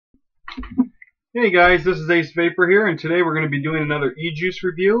Hey guys, this is Ace Vapor here, and today we're going to be doing another e-juice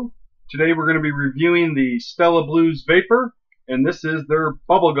review. Today we're going to be reviewing the Stella Blues Vapor, and this is their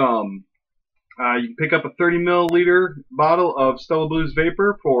bubblegum. You can pick up a 30 milliliter bottle of Stella Blues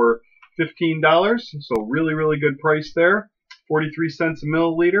Vapor for $15, so really good price there. 43 cents a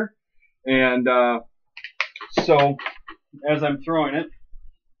milliliter. And so, as I'm throwing it,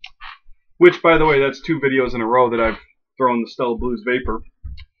 which by the way, that's 2 videos in a row that I've thrown the Stella Blues Vapor.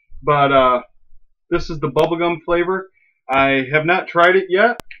 But this is the bubblegum flavor. I have not tried it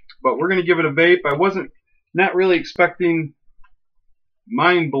yet, but we're going to give it a vape. I wasn't not really expecting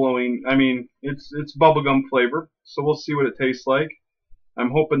mind-blowing. I mean, it's bubblegum flavor, so we'll see what it tastes like. I'm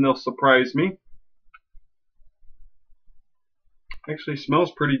hoping they'll surprise me. Actually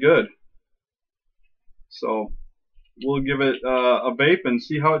smells pretty good. So we'll give it a vape and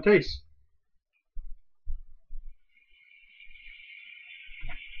see how it tastes.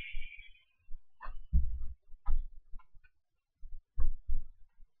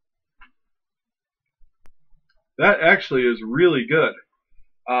 That actually is really good.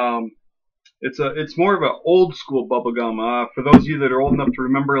 It's more of an old school bubblegum. For those of you that are old enough to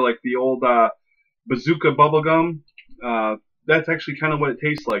remember, like the old bazooka bubblegum, that's actually kind of what it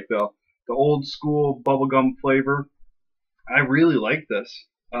tastes like, though. The old school bubblegum flavor. I really like this.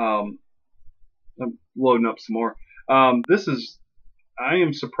 I'm loading up some more. I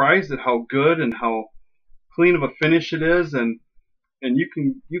am surprised at how good and how clean of a finish it is, and you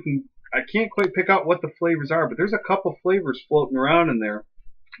can I can't quite pick out what the flavors are, but there's a couple flavors floating around in there.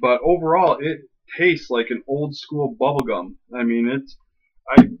 But overall, it tastes like an old school bubblegum. I mean,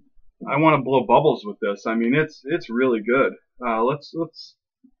 I want to blow bubbles with this. I mean, it's really good. Let's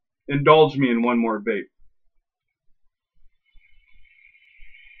indulge me in one more vape.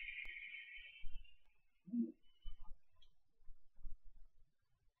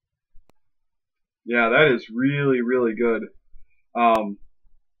 Yeah, that is really good.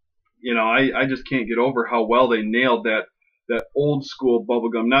 You know, I just can't get over how well they nailed that old school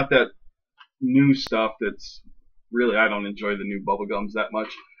bubblegum, not that new stuff that's really, I don't enjoy the new bubblegums that much.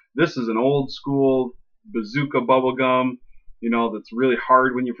 This is an old school bazooka bubblegum, you know, that's really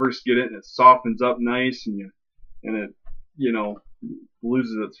hard when you first get it, and it softens up nice, and it, you know,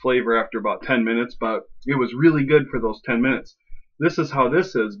 loses its flavor after about 10 minutes, but it was really good for those 10 minutes. This is how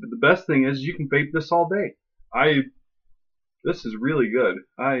this is, but the best thing is you can vape this all day. This is really good.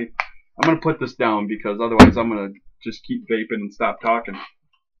 I'm going to put this down because otherwise I'm going to just keep vaping and stop talking.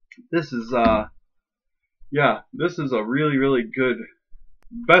 This is yeah, this is a really good,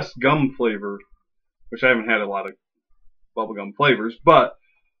 best gum flavor, which I haven't had a lot of bubblegum flavors, but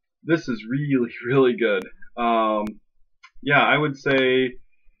this is really good. Yeah, I would say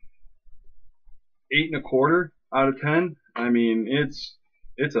 8.25 out of 10. I mean,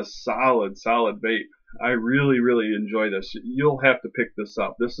 it's a solid vape. I really enjoy this. You'll have to pick this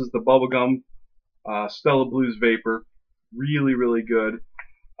up. This is the bubblegum Stella Blues Vapor. Really good.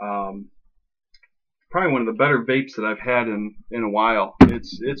 Probably one of the better vapes that I've had in a while.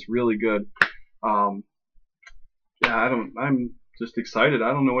 It's really good. Yeah, I'm just excited.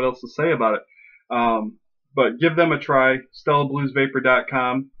 I don't know what else to say about it. But give them a try.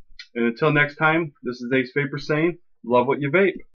 StellaBluesVapor.com. And until next time, this is Ace Vapor saying, love what you vape.